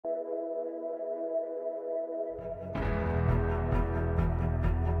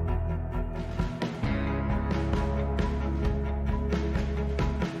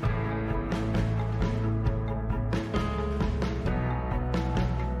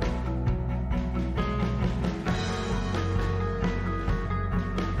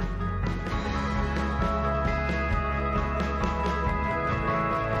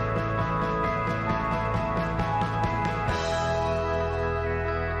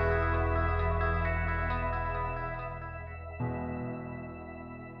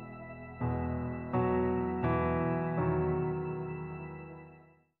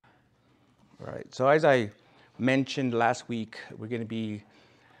So as I mentioned last week, we're going to be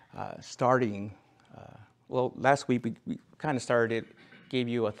starting, last week we kind of started, gave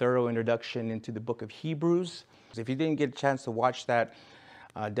you a thorough introduction into the book of Hebrews. If you didn't get a chance to watch that,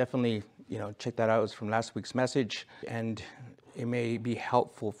 definitely, check that out. It was from last week's message, and it may be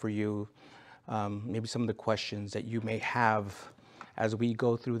helpful for you, maybe some of the questions that you may have as we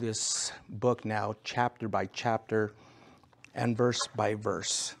go through this book now, chapter by chapter and verse by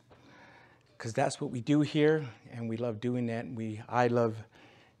verse. Because that's what we do here, and we love doing that. I love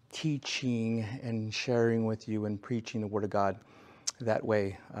teaching and sharing with you and preaching the Word of God that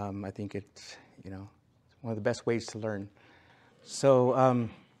way. I think it's, one of the best ways to learn. So,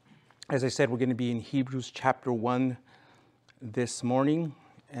 as I said, we're going to be in Hebrews chapter 1 this morning,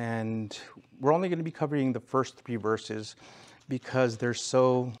 and we're only going to be covering the first 3 verses because they're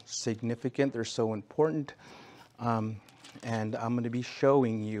so significant, they're so important. And I'm going to be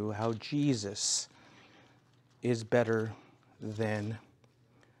showing you how Jesus is better than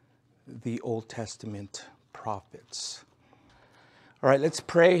the Old Testament prophets. All right, let's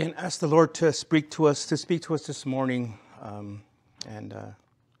pray and ask the Lord to speak to us this morning, and to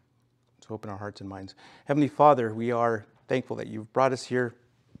open our hearts and minds. Heavenly Father, we are thankful that you've brought us here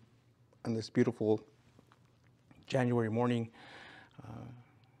on this beautiful January morning.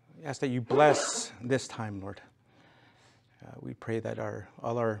 We ask that you bless this time, Lord. We pray that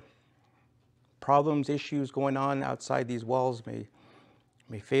all our problems, issues going on outside these walls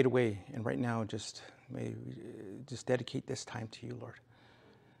may fade away. And right now, may we just dedicate this time to you, Lord.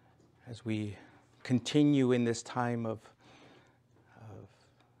 As we continue in this time of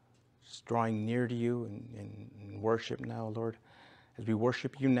just drawing near to you and worship now, Lord. As we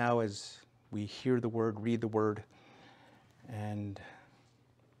worship you now, as we hear the word, read the word, and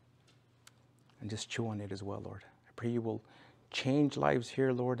just chew on it as well, Lord. I pray you will change lives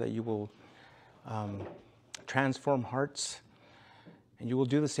here, Lord, that you will transform hearts, and you will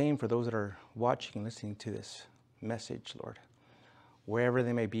do the same for those that are watching and listening to this message, Lord. Wherever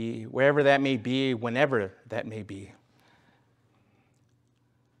they may be, wherever that may be, whenever that may be.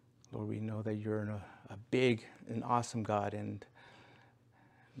 Lord, we know that you're a big and awesome God, and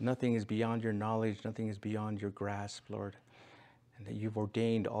nothing is beyond your knowledge, nothing is beyond your grasp, Lord, and that you've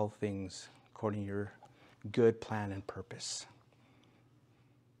ordained all things according to your good plan and purpose.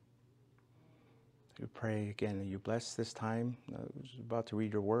 We pray again that you bless this time. We're about to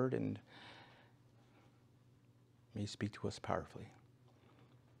read your word, and may you speak to us powerfully.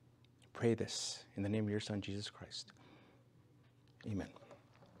 Pray this in the name of your Son, Jesus Christ. Amen.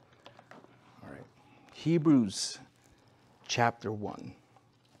 All right. Hebrews chapter 1.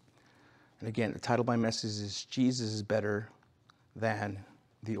 And again, the title of my message is Jesus is better than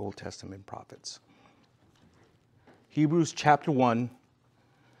the Old Testament prophets. Hebrews chapter 1,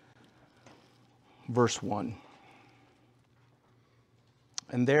 verse 1.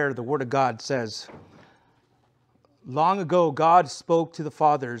 And there the Word of God says, long ago God spoke to the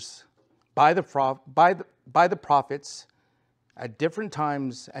fathers by the prophets at different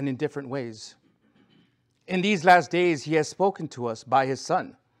times and in different ways. In these last days he has spoken to us by his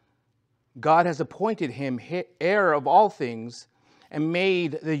Son. God has appointed him heir of all things and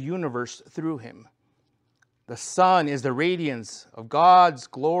made the universe through him. The Son is the radiance of God's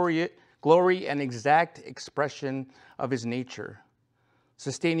glory and exact expression of his nature,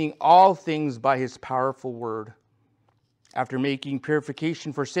 sustaining all things by his powerful word. After making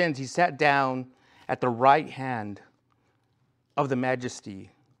purification for sins, he sat down at the right hand of the Majesty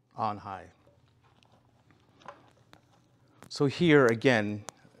on high. So here again,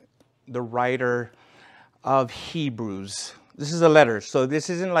 the writer of Hebrews. This is a letter, so this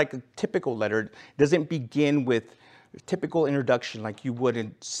isn't like a typical letter. It doesn't begin with a typical introduction like you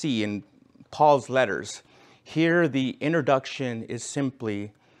wouldn't see in Paul's letters. Here, the introduction is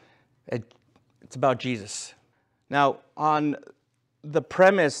simply, it's about Jesus. Now, on the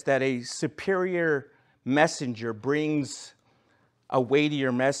premise that a superior messenger brings a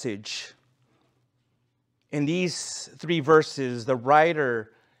weightier message, in these 3 verses, the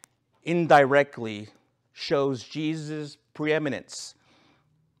writer indirectly shows Jesus' preeminence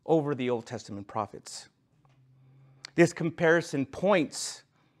over the Old Testament prophets. This comparison points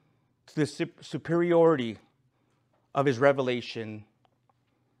to the superiority of his revelation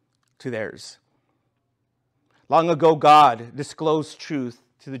to theirs. Long ago, God disclosed truth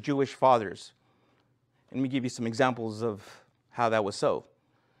to the Jewish fathers. And let me give you some examples of how that was so.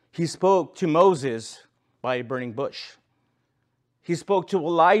 He spoke to Moses by a burning bush. He spoke to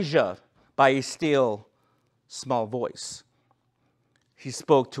Elijah by a still, small voice. He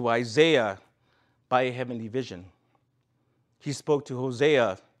spoke to Isaiah by a heavenly vision. He spoke to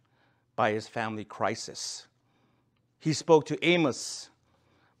Hosea by his family crisis. He spoke to Amos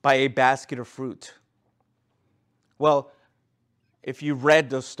by a basket of fruit. Well, if you've read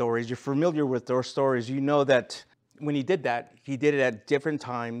those stories, you're familiar with those stories, you know that when he did that, he did it at different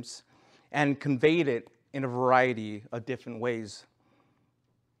times and conveyed it in a variety of different ways.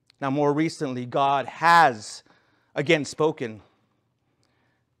 Now, more recently, God has again spoken.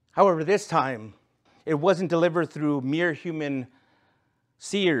 However, this time, it wasn't delivered through mere human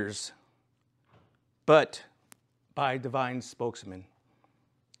seers, but by divine spokesman,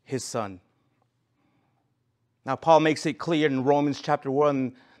 his Son. Now, Paul makes it clear in Romans chapter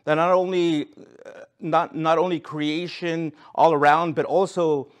 1 that not only creation all around, but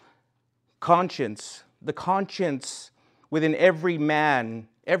also conscience, the conscience within every man,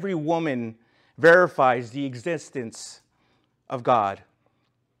 every woman, verifies the existence of God.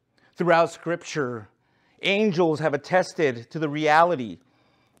 Throughout Scripture, angels have attested to the reality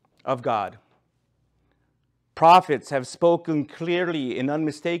of God. Prophets have spoken clearly and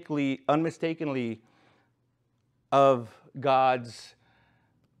unmistakably of God's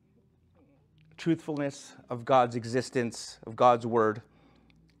truthfulness, of God's existence, of God's word.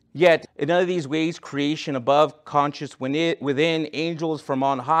 Yet, in none of these ways, creation above, conscious within, angels from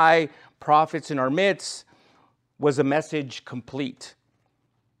on high, prophets in our midst, was a message complete.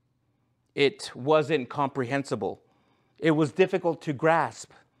 It wasn't comprehensible. It was difficult to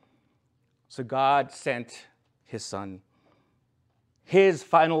grasp. So God sent his Son, his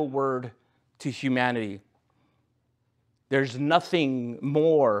final word to humanity. There's nothing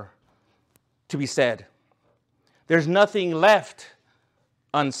more to be said. There's nothing left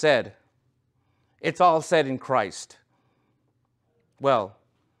unsaid. It's all said in Christ. Well,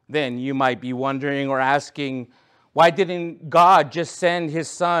 then you might be wondering or asking, why didn't God just send his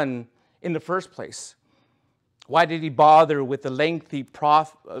Son in the first place? Why did he bother with the lengthy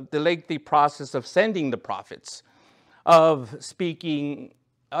process of sending the prophets, of speaking,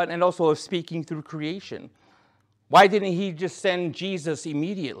 and also of speaking through creation? Why didn't he just send Jesus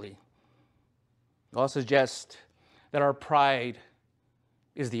immediately? I'll suggest that our pride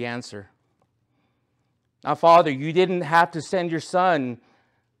is the answer. Now, Father, you didn't have to send your Son,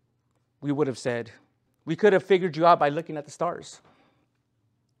 we would have said. We could have figured you out by looking at the stars.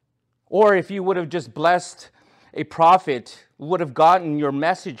 Or if you would have just blessed a prophet, we would have gotten your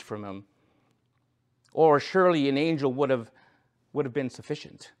message from him. Or surely an angel would have been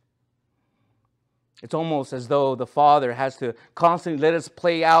sufficient. It's almost as though the Father has to constantly let us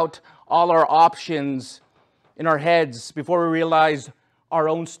play out all our options in our heads before we realize our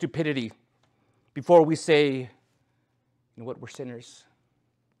own stupidity, before we say, you know what, we're sinners.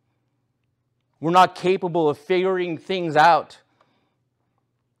 We're not capable of figuring things out.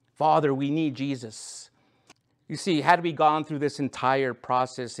 Father, we need Jesus. You see, had we gone through this entire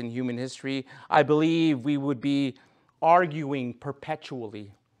process in human history, I believe we would be arguing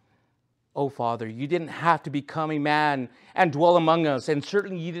perpetually. Oh, Father, you didn't have to become a man and dwell among us, and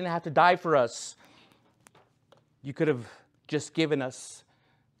certainly you didn't have to die for us. You could have just given us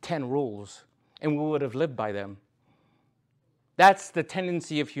 10 rules, and we would have lived by them. That's the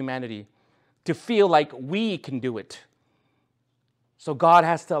tendency of humanity, to feel like we can do it. So God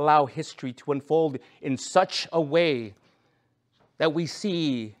has to allow history to unfold in such a way that we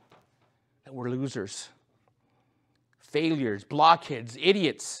see that we're losers, failures, blockheads,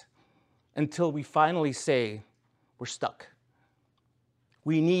 idiots, until we finally say, we're stuck.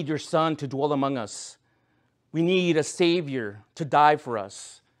 We need your Son to dwell among us. We need a Savior to die for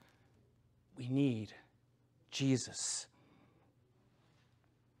us. We need Jesus.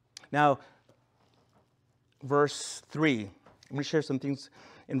 Now, verse 3. I'm going to share some things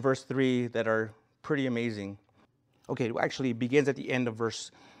in verse 3 that are pretty amazing. Okay, actually, it begins at the end of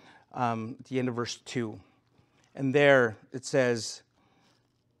verse 2. And there it says,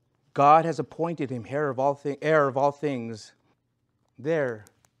 God has appointed him heir of all things. There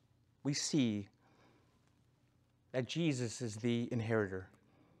we see that Jesus is the inheritor.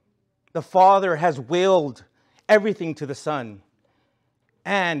 The Father has willed everything to the Son,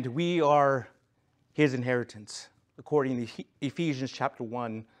 and we are his inheritance, according to Ephesians chapter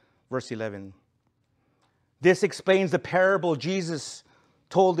 1, verse 11. This explains the parable Jesus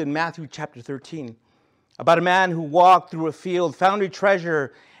told in Matthew chapter 13 about a man who walked through a field, found a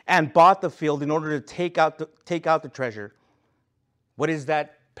treasure, and bought the field in order to take out the treasure. What is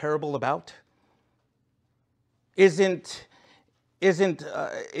that parable about? It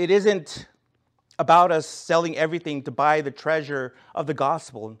isn't about us selling everything to buy the treasure of the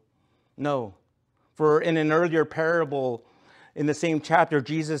gospel. No. For in an earlier parable in the same chapter,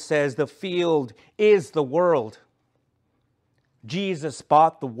 Jesus says the field is the world. Jesus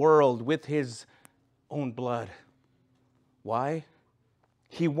bought the world with his own blood. Why?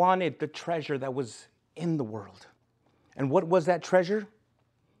 He wanted the treasure that was in the world. And what was that treasure?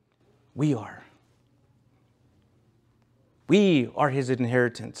 We are. We are his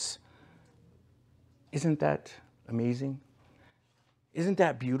inheritance. Isn't that amazing? Isn't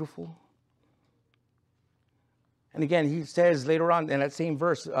that beautiful? And again, he says later on in that same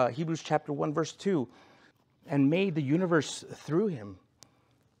verse, Hebrews chapter 1, verse 2, and made the universe through him.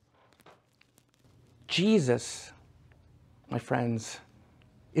 Jesus, my friends,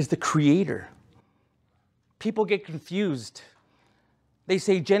 is the creator. People get confused. They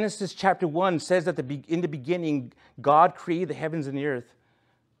say Genesis chapter 1 says that in the beginning, God created the heavens and the earth.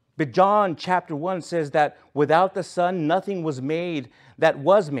 But John chapter 1 says that without the Son, nothing was made that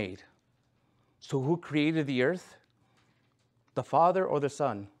was made. So who created the earth? The Father or the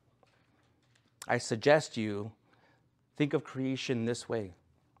Son? I suggest you think of creation this way.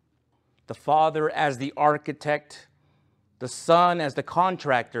 The Father as the architect, the Son as the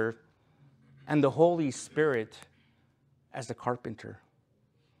contractor, and the Holy Spirit as the carpenter.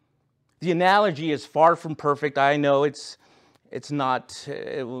 The analogy is far from perfect. I know it's not,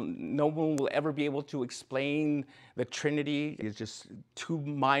 no one will ever be able to explain the Trinity. It's just too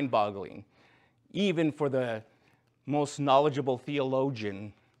mind-boggling, even for the most knowledgeable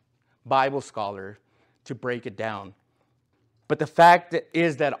theologian, Bible scholar, to break it down. But the fact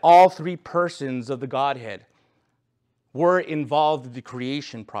is that all three persons of the Godhead were involved in the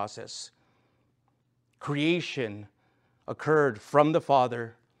creation process. Creation occurred from the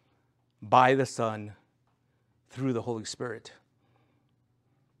Father, by the Son, through the Holy Spirit.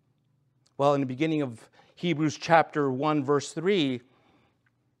 Well, in the beginning of Hebrews chapter 1, verse 3,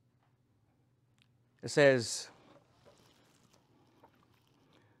 it says,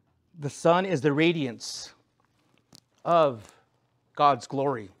 the Son is the radiance of God's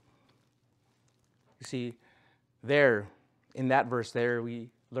glory. You see, there, in that verse there, we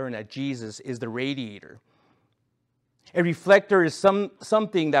learn that Jesus is the radiator. A reflector is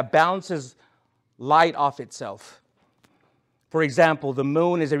something that bounces light off itself. For example, the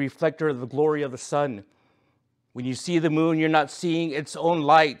moon is a reflector of the glory of the sun. When you see the moon, you're not seeing its own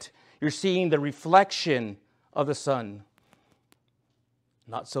light. You're seeing the reflection of the sun.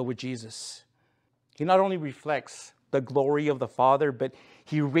 Not so with Jesus. He not only reflects the glory of the Father, but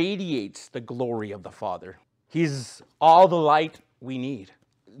he radiates the glory of the Father. He's all the light we need.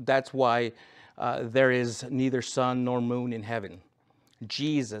 That's why there is neither sun nor moon in heaven.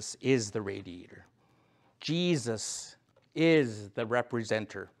 Jesus is the radiator. Jesus is the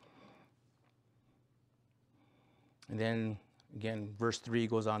representer. And then again, verse 3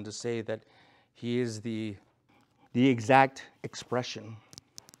 goes on to say that he is the exact expression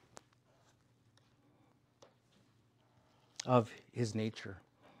of his nature.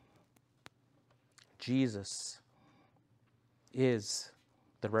 Jesus is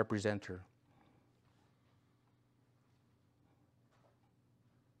the representer.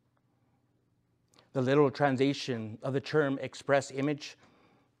 The literal translation of the term express image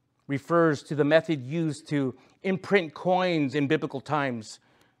refers to the method used to imprint coins in biblical times,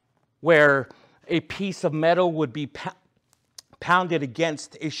 where a piece of metal would be pounded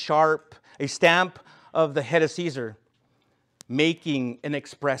against a stamp of the head of Caesar, making an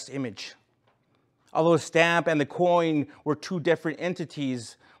express image. Although the stamp and the coin were two different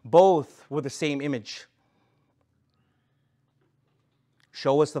entities, both were the same image.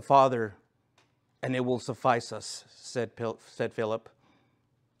 Show us the Father, and it will suffice us, said Philip.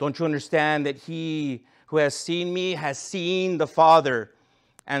 Don't you understand that he who has seen me has seen the Father,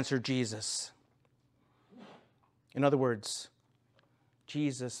 answered Jesus. In other words,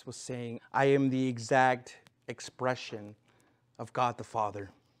 Jesus was saying, I am the exact expression of God the Father.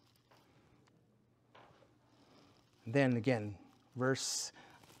 Then again,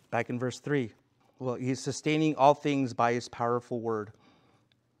 back in verse 3. Well, he is sustaining all things by his powerful word.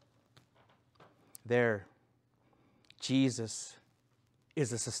 There, Jesus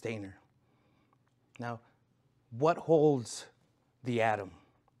is a sustainer. Now, what holds the atom?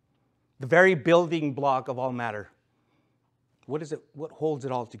 The very building block of all matter. What is it? What holds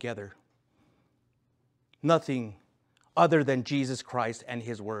it all together? Nothing other than Jesus Christ and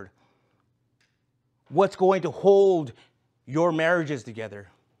his word. What's going to hold your marriages together?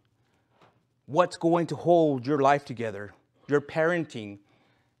 What's going to hold your life together? Your parenting,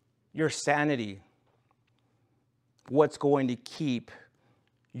 your sanity. What's going to keep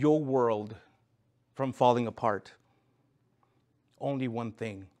your world from falling apart? Only one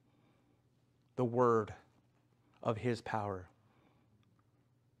thing: the word of his power.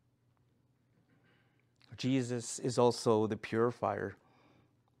 Jesus is also the purifier.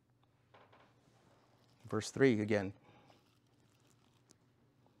 Verse 3 again.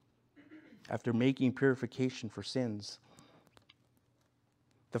 After making purification for sins.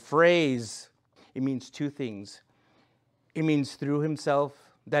 The phrase, it means two things. It means through himself,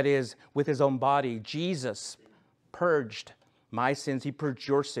 that is, with his own body. Jesus purged my sins. He purged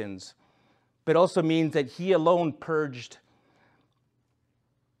your sins. But it also means that he alone purged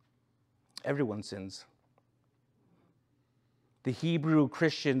everyone's sins. The Hebrew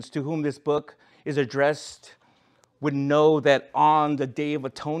Christians to whom this book is addressed would know that on the Day of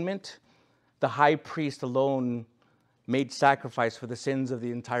Atonement, the high priest alone made sacrifice for the sins of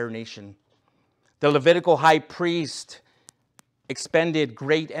the entire nation. The Levitical high priest expended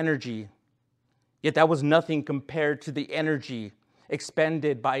great energy, yet that was nothing compared to the energy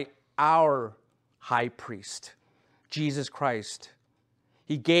expended by our high priest, Jesus Christ.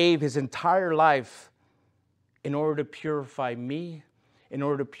 He gave his entire life in order to purify me, in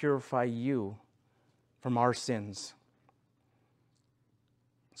order to purify you from our sins.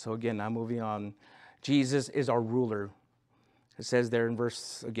 So again, now moving on. Jesus is our ruler. It says there in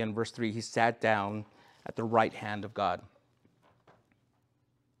verse 3, he sat down at the right hand of God.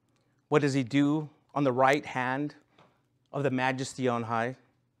 What does he do on the right hand of the majesty on high?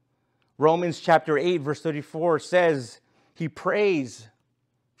 Romans chapter 8, verse 34 says he prays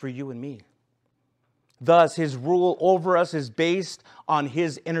for you and me. Thus, his rule over us is based on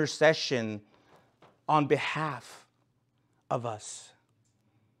his intercession on behalf of us.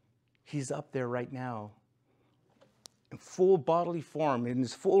 He's up there right now in full bodily form, in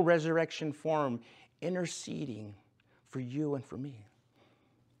his full resurrection form, interceding for you and for me.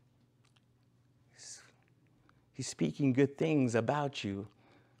 He's speaking good things about you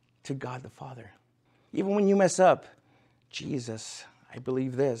to God the Father. Even when you mess up, Jesus, I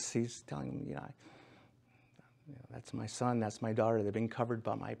believe this. He's telling me, that's my son, that's my daughter. They've been covered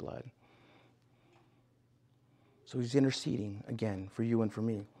by my blood. So he's interceding again for you and for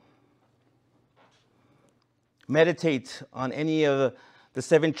me. Meditate on any of the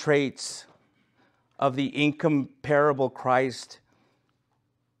 7 traits of the incomparable Christ,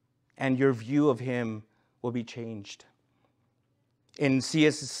 and your view of him will be changed. In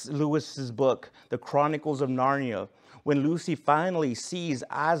C.S. Lewis's book, The Chronicles of Narnia, when Lucy finally sees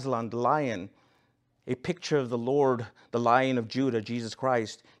Aslan the lion, a picture of the Lord, the Lion of Judah, Jesus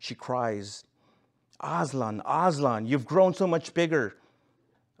Christ, she cries, "Aslan, Aslan, you've grown so much bigger."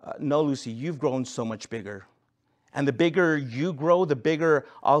 No, Lucy, you've grown so much bigger. And the bigger you grow, the bigger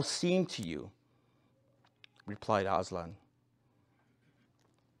I'll seem to you, replied Aslan.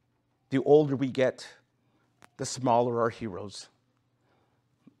 The older we get, the smaller our heroes.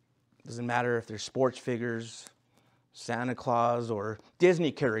 Doesn't matter if they're sports figures, Santa Claus, or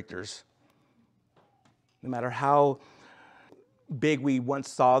Disney characters. No matter how big we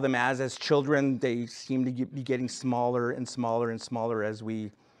once saw them as children, they seem to be getting smaller and smaller and smaller as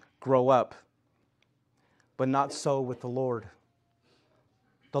we grow up. But not so with the Lord.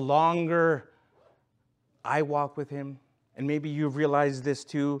 The longer I walk with him, and maybe you've realized this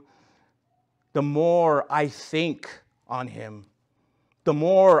too, the more I think on him, the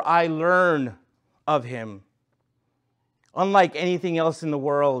more I learn of him. Unlike anything else in the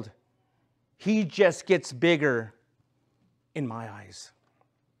world, he just gets bigger in my eyes.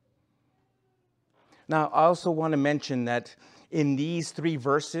 Now, I also want to mention that in these 3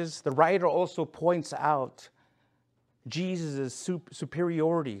 verses, the writer also points out Jesus'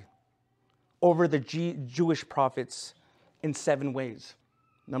 superiority over the Jewish prophets in 7 ways.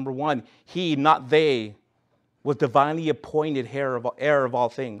 Number 1, he, not they, was divinely appointed heir of all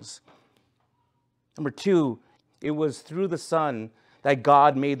things. Number 2, it was through the Son that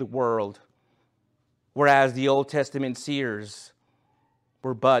God made the world, whereas the Old Testament seers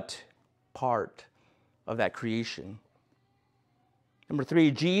were but part of that creation. Number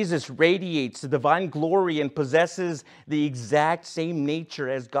 3, Jesus radiates the divine glory and possesses the exact same nature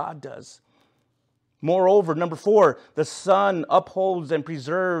as God does. Moreover, number 4, the Son upholds and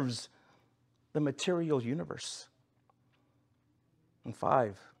preserves the material universe. And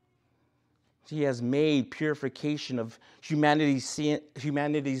 5, he has made purification of humanity's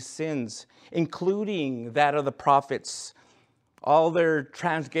sins, including that of the prophets. All their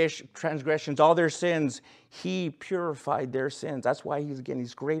transgressions, all their sins, he purified their sins. That's why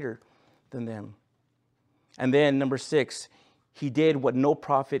he's greater than them. And then number 6, he did what no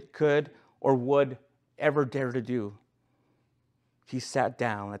prophet could or would ever dare to do. He sat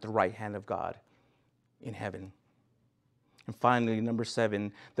down at the right hand of God in heaven. And finally, number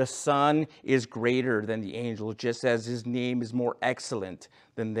 7, the Son is greater than the angels, just as his name is more excellent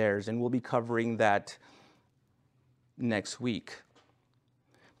than theirs. And we'll be covering that next week.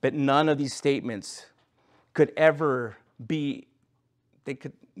 But none of these statements could ever be, they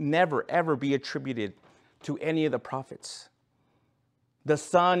could never, ever be attributed to any of the prophets. The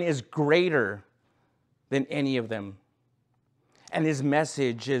Son is greater than any of them, and his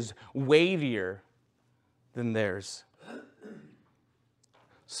message is weightier than theirs.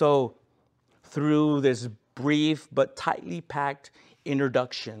 So, through this brief but tightly packed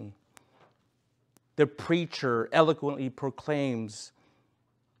introduction, the preacher eloquently proclaims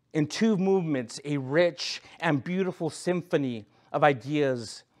in two movements a rich and beautiful symphony of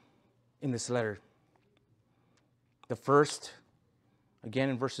ideas in this letter. The first, again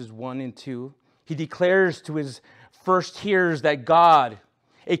in verses 1 and 2, he declares to his first hearers that God,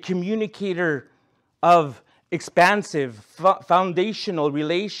 a communicator of expansive, foundational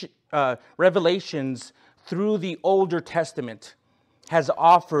revelations through the Older Testament, has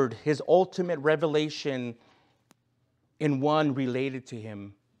offered his ultimate revelation in one related to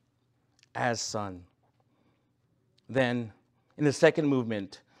him as Son. Then, in the second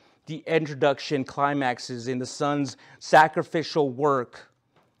movement, the introduction climaxes in the Son's sacrificial work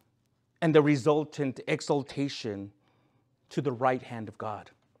and the resultant exaltation to the right hand of God.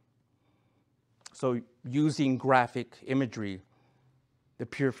 So, using graphic imagery, the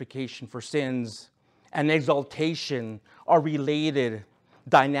purification for sins and exaltation are related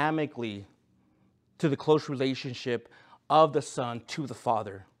dynamically to the close relationship of the Son to the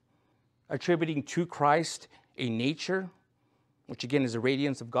Father, attributing to Christ a nature, which again is the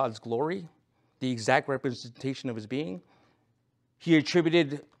radiance of God's glory, the exact representation of his being. He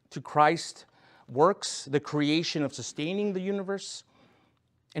attributed to Christ works, the creation of sustaining the universe,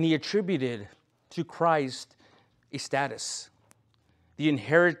 and he attributed to Christ a status, the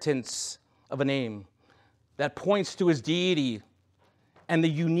inheritance of a name that points to his deity and the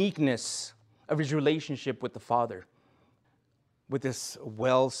uniqueness of his relationship with the Father. With this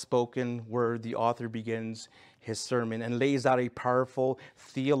well-spoken word, the author begins his sermon and lays out a powerful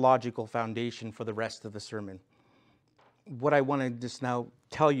theological foundation for the rest of the sermon. What I want to just now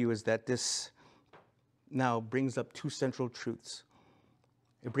tell you is that this now brings up two central truths.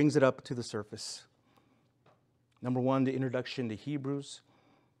 It brings it up to the surface. Number one, the introduction to Hebrews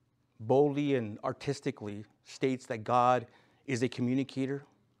boldly and artistically states that God is a communicator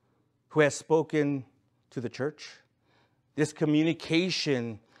who has spoken to the church. This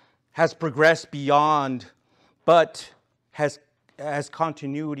communication has progressed beyond, but has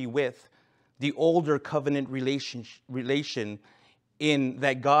continuity with the older covenant relation in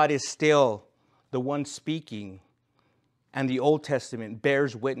that God is still the one speaking, and the Old Testament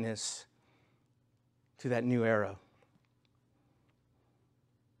bears witness to that new era.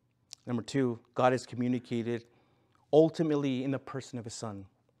 Number two, God is communicated ultimately in the person of his Son.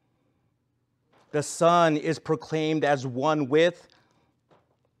 The Son is proclaimed as one with,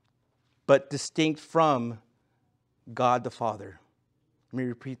 but distinct from, God the Father. Let me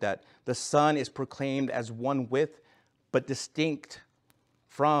repeat that. The Son is proclaimed as one with, but distinct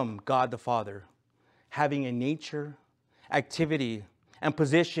from God the Father, having a nature, activity, and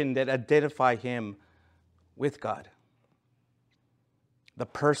position that identify him with God. The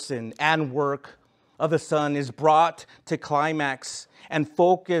person and work of the Son is brought to climax and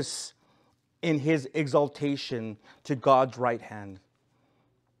focus in his exaltation to God's right hand,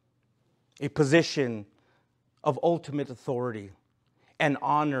 a position of ultimate authority and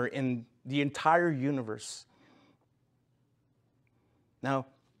honor in the entire universe. Now,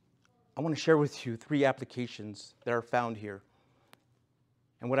 I want to share with you three applications that are found here.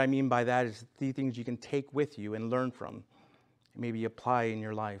 And what I mean by that is three things you can take with you and learn from, and maybe apply in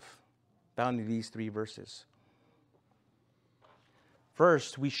your life, found in these three verses.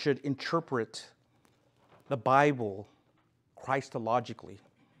 First, we should interpret the Bible Christologically,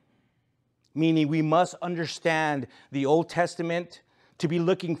 meaning we must understand the Old Testament to be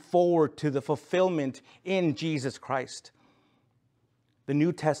looking forward to the fulfillment in Jesus Christ. The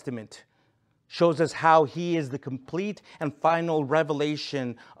New Testament shows us how he is the complete and final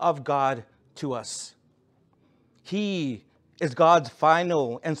revelation of God to us. He is God's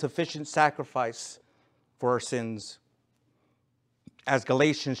final and sufficient sacrifice for our sins. As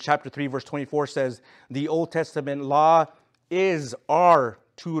Galatians chapter 3, verse 24 says, the Old Testament law is our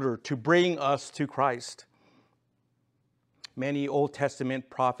tutor to bring us to Christ. Many Old Testament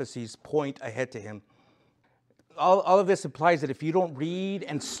prophecies point ahead to him. All of this implies that if you don't read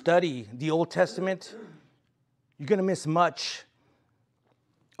and study the Old Testament, you're going to miss much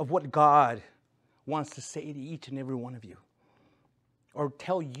of what God wants to say to each and every one of you, or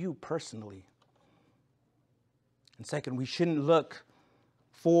tell you personally. And second, we shouldn't look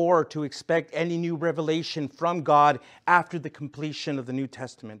for to expect any new revelation from God after the completion of the New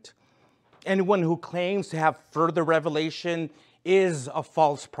Testament. Anyone who claims to have further revelation is a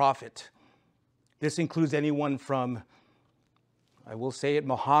false prophet. This includes anyone from, I will say it,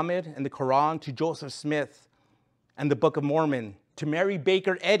 Muhammad and the Quran, to Joseph Smith and the Book of Mormon, to Mary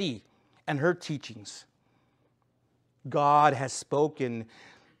Baker Eddy and her teachings. God has spoken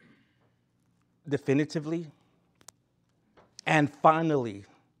definitively and finally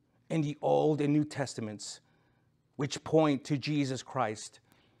in the Old and New Testaments, which point to Jesus Christ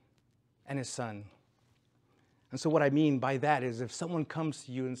and his Son. And so what I mean by that is if someone comes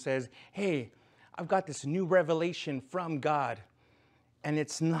to you and says, hey, I've got this new revelation from God, and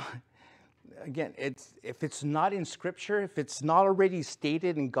it's not, again, if it's not in Scripture, if it's not already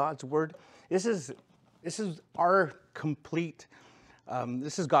stated in God's Word, this is our complete,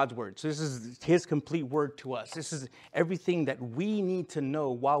 this is God's Word. So this is his complete Word to us. This is everything that we need to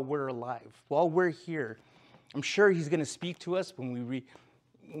know while we're alive, while we're here. I'm sure he's going to speak to us when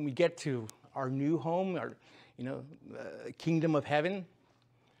we get to our new home, our kingdom of heaven.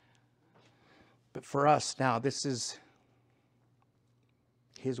 But for us now, this is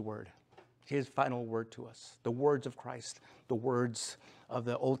his word, his final word to us, the words of Christ, the words of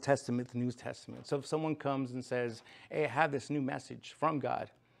the Old Testament, the New Testament. So if someone comes and says, hey, I have this new message from God,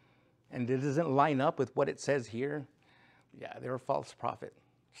 and it doesn't line up with what it says here, yeah, they're a false prophet.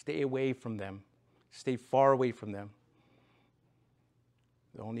 Stay away from them. Stay far away from them.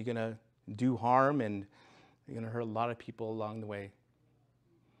 They're only going to do harm, and they're going to hurt a lot of people along the way.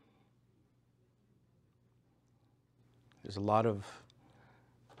 There's a lot of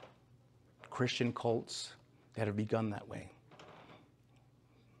Christian cults that have begun that way.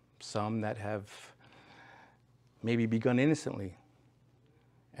 Some that have maybe begun innocently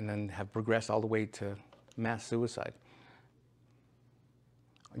and then have progressed all the way to mass suicide.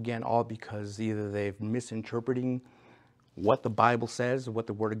 Again, all because either they're misinterpreting what the Bible says, what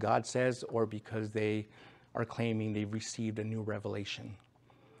the Word of God says, or because they are claiming they've received a new revelation.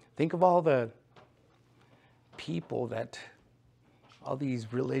 Think of all the people that all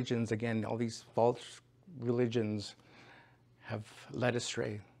these religions, again, all these false religions have led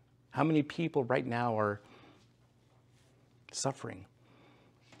astray. How many people right now are suffering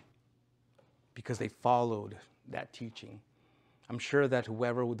because they followed that teaching? I'm sure that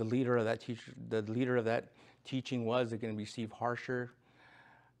whoever the leader of that teaching was, they're going to receive a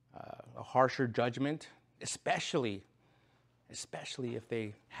harsher judgment, especially if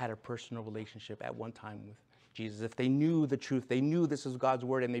they had a personal relationship at one time with Jesus. If they knew the truth, they knew this was God's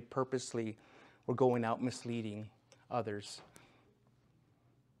word, and they purposely were going out misleading others.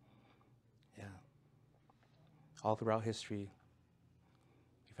 Yeah. All throughout history,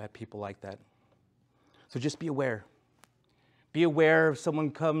 you've had people like that. So just be aware. Be aware if someone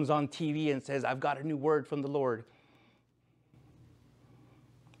comes on TV and says, I've got a new word from the Lord.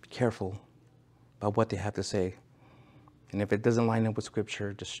 Be careful about what they have to say. And if it doesn't line up with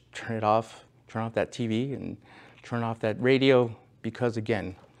Scripture, just turn it off. Turn off that TV and turn off that radio, because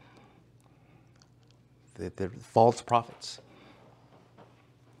again, the false prophets.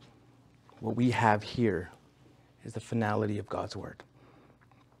 What we have here is the finality of God's word.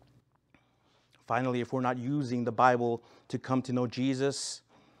 Finally, if we're not using the Bible to come to know Jesus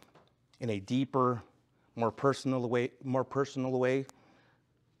in a deeper, more personal way,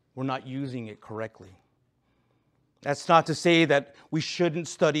 we're not using it correctly. That's not to say that we shouldn't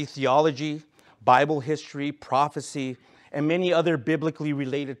study theology, Bible history, prophecy, and many other biblically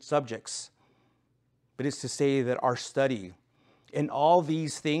related subjects. But it's to say that our study in all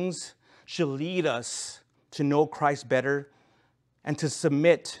these things should lead us to know Christ better and to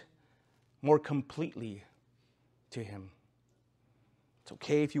submit more completely to him. It's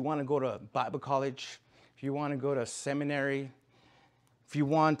okay if you want to go to Bible college, if you want to go to seminary, if you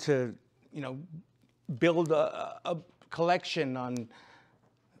want to, build a collection on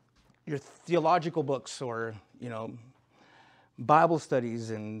your theological books or, Bible studies,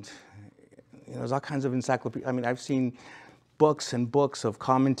 and there's all kinds of encyclopedias. I mean, I've seen books and books of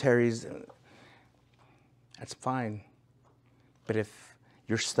commentaries. That's fine. But if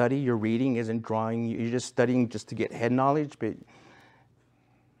your study, your reading isn't drawing, you're just studying just to get head knowledge, but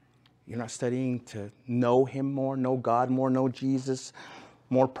you're not studying to know him more, know God more, know Jesus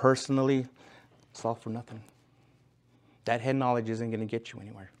more personally, it's all for nothing. That head knowledge isn't going to get you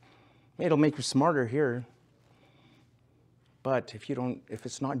anywhere. It'll make you smarter here. But if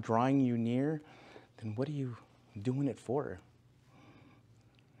it's not drawing you near, then what are you doing it for?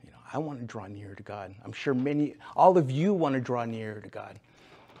 I want to draw near to God. I'm sure all of you want to draw near to God.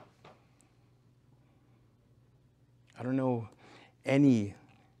 I don't know any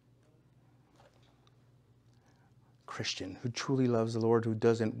Christian who truly loves the Lord, who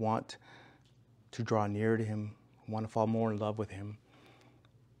doesn't want to draw near to him, want to fall more in love with him.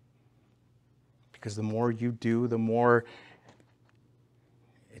 Because the more you do, the more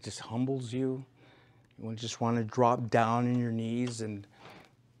it just humbles you. You just want to drop down on your knees and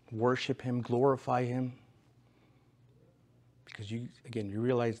worship him, glorify him. Because you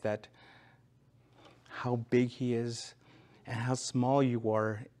realize that how big he is and how small you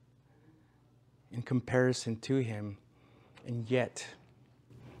are in comparison to him. And yet,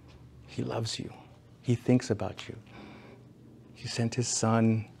 he loves you. He thinks about you. He sent his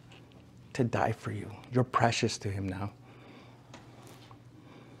son to die for you. You're precious to him now.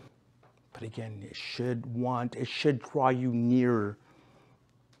 But again, it should draw you nearer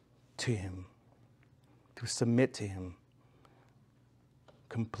to him, to submit to him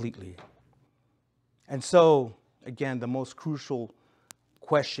completely. And so, again, the most crucial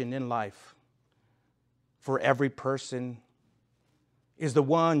question in life for every person is the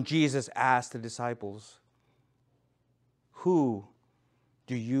one Jesus asked the disciples: who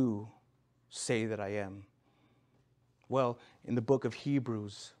do you say that I am? Well, in the book of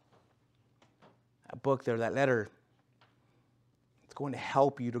Hebrews, that letter, it's going to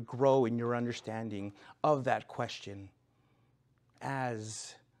help you to grow in your understanding of that question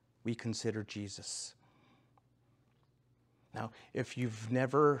as we consider Jesus. Now, if you've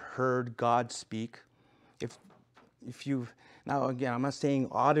never heard God speak, now again, I'm not saying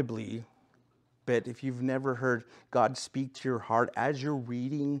audibly, but if you've never heard God speak to your heart as you're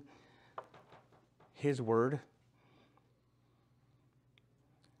reading his word,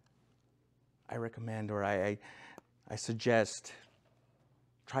 I recommend, or I suggest,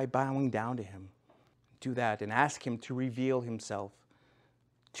 try bowing down to him. Do that and ask him to reveal himself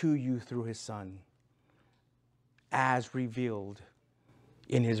to you through his son, as revealed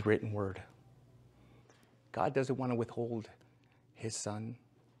in his written word. God doesn't want to withhold his son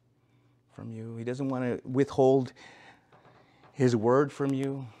from you. He doesn't want to withhold his word from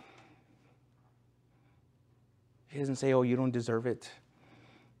you. He doesn't say, oh, you don't deserve it.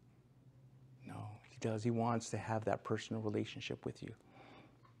 No, he does. He wants to have that personal relationship with you.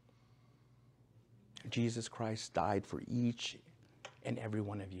 Jesus Christ died for each and every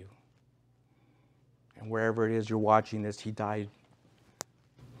one of you. And wherever it is you're watching this, he died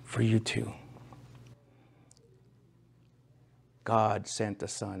for you too. God sent the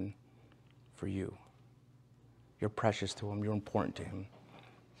Son for you. You're precious to him. You're important to him.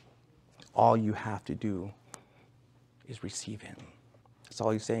 All you have to do is receive him. That's all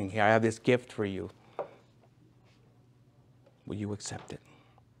he's saying. Here, I have this gift for you. Will you accept it?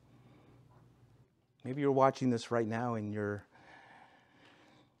 Maybe you're watching this right now and you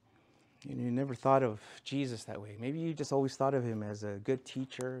never thought of Jesus that way. Maybe you just always thought of him as a good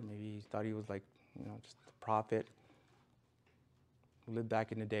teacher. Maybe you thought he was like, just a prophet who lived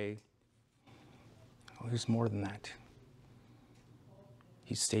back in the day. Oh, he's more than that.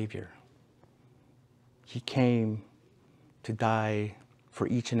 He's Savior. He came to die for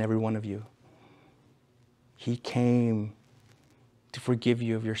each and every one of you. He came to forgive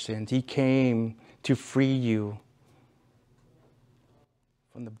you of your sins. He came to free you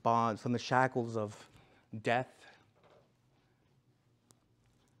from the bonds, from the shackles of death,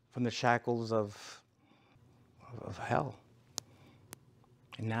 from the shackles of hell.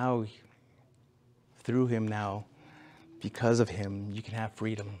 And now, through him now, because of him, you can have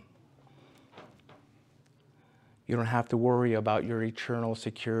freedom. You don't have to worry about your eternal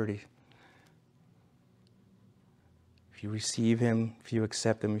security. If you receive him, if you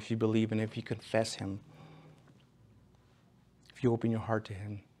accept him, if you believe in him, if you confess him, if you open your heart to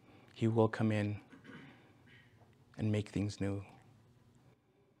him, he will come in and make things new.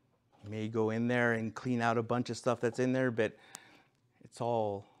 You may go in there and clean out a bunch of stuff that's in there, but it's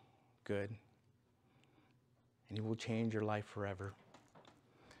all good. And he will change your life forever.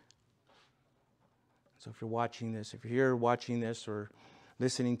 So if you're watching this, if you're here watching this or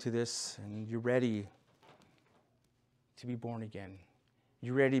listening to this, and you're ready to be born again,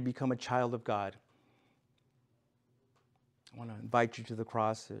 you're ready to become a child of God, I want to invite you to the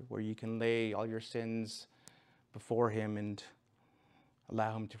cross where you can lay all your sins before him and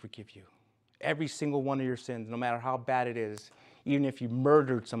allow him to forgive you. Every single one of your sins, no matter how bad it is, even if you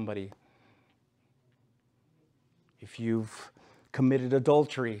murdered somebody, if you've committed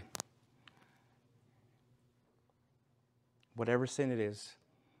adultery, whatever sin it is,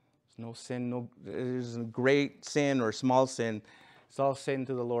 there's no sin, there's a great sin or small sin. It's all sin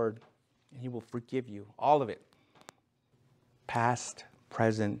to the Lord, and he will forgive you, all of it, past,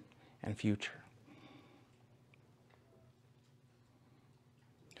 present, and future.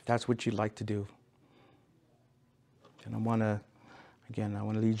 If that's what you'd like to do, And I want to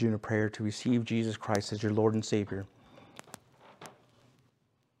lead you in a prayer to receive Jesus Christ as your Lord and Savior.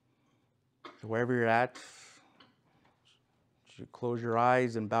 So wherever you're at, you close your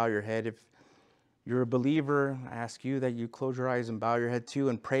eyes and bow your head. If you're a believer, I ask you that you close your eyes and bow your head too,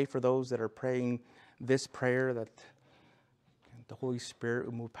 and pray for those that are praying this prayer, that the Holy Spirit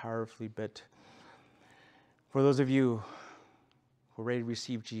will move powerfully. But for those of you who are ready to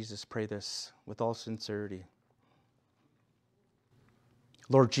receive Jesus, pray this with all sincerity.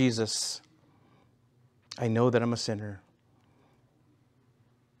 Lord Jesus, I know that I'm a sinner,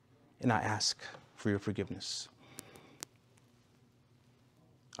 and I ask for your forgiveness.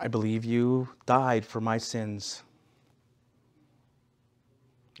 I believe you died for my sins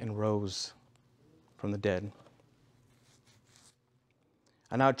and rose from the dead.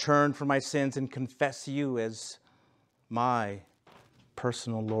 I now turn from my sins and confess you as my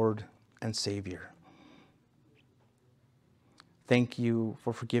personal Lord and Savior. Thank you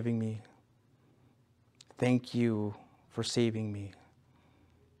for forgiving me. Thank you for saving me.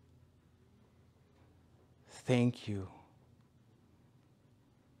 Thank you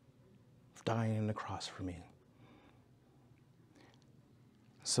for dying on the cross for me.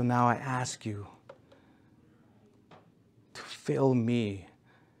 So now I ask you to fill me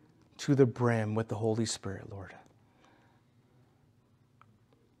to the brim with the Holy Spirit, Lord,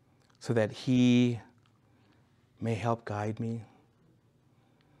 so that He may help guide me,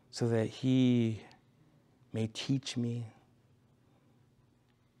 so that He may teach me,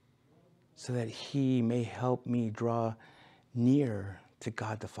 so that He may help me draw near to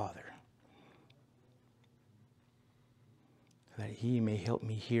God the Father, so that He may help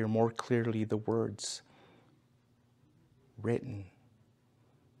me hear more clearly the words written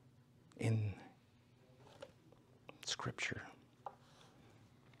in Scripture,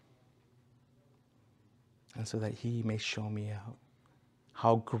 and so that He may show me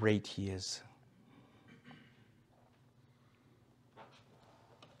how great He is.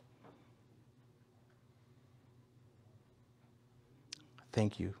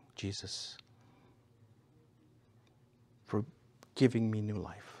 Thank you, Jesus, for giving me new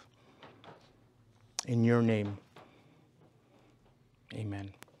life. In your name,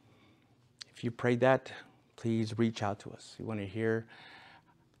 amen. If you prayed that, please reach out to us. You want to hear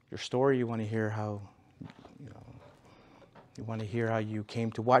your story, you want to hear how, you want to hear how you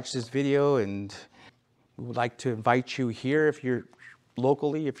came to watch this video, and we would like to invite you here if you're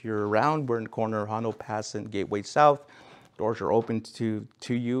locally, if you're around. We're in the corner of Hondo Pass and Gateway South. Doors are open to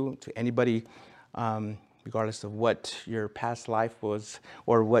you, to anybody, regardless of what your past life was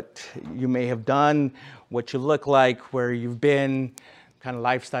or what you may have done, what you look like, where you've been, kind of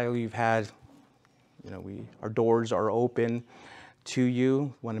lifestyle you've had. Our doors are open to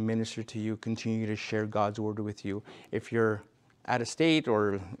you. We want to minister to you, continue to share God's word with you. If you're out of state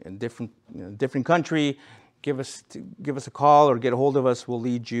or in different country, give us a call or get a hold of us. We'll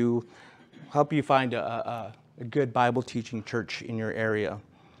lead you, help you find a good Bible teaching church in your area.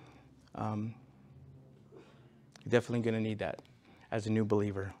 You're definitely going to need that as a new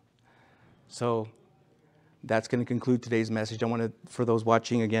believer. So that's going to conclude today's message. I want to, for those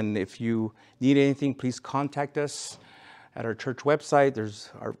watching, again, if you need anything, please contact us at our church website. There's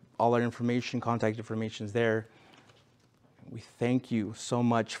all our information, contact information is there. We thank you so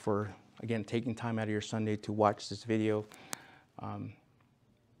much for, again, taking time out of your Sunday to watch this video. I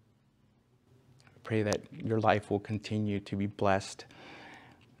pray that your life will continue to be blessed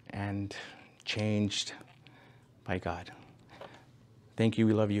and changed by God. Thank you.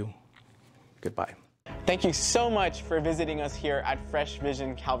 We love you. Goodbye. Thank you so much for visiting us here at Fresh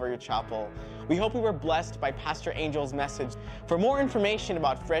Vision Calvary Chapel. We hope you were blessed by Pastor Angel's message. For more information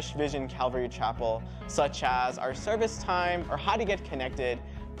about Fresh Vision Calvary Chapel, such as our service time or how to get connected,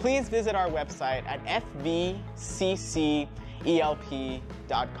 please visit our website at FVCCELP.com.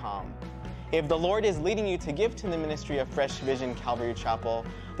 If the Lord is leading you to give to the ministry of Fresh Vision Calvary Chapel,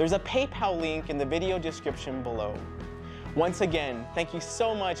 there's a PayPal link in the video description below. Once again, thank you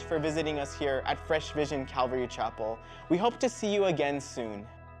so much for visiting us here at Fresh Vision Calvary Chapel. We hope to see you again soon.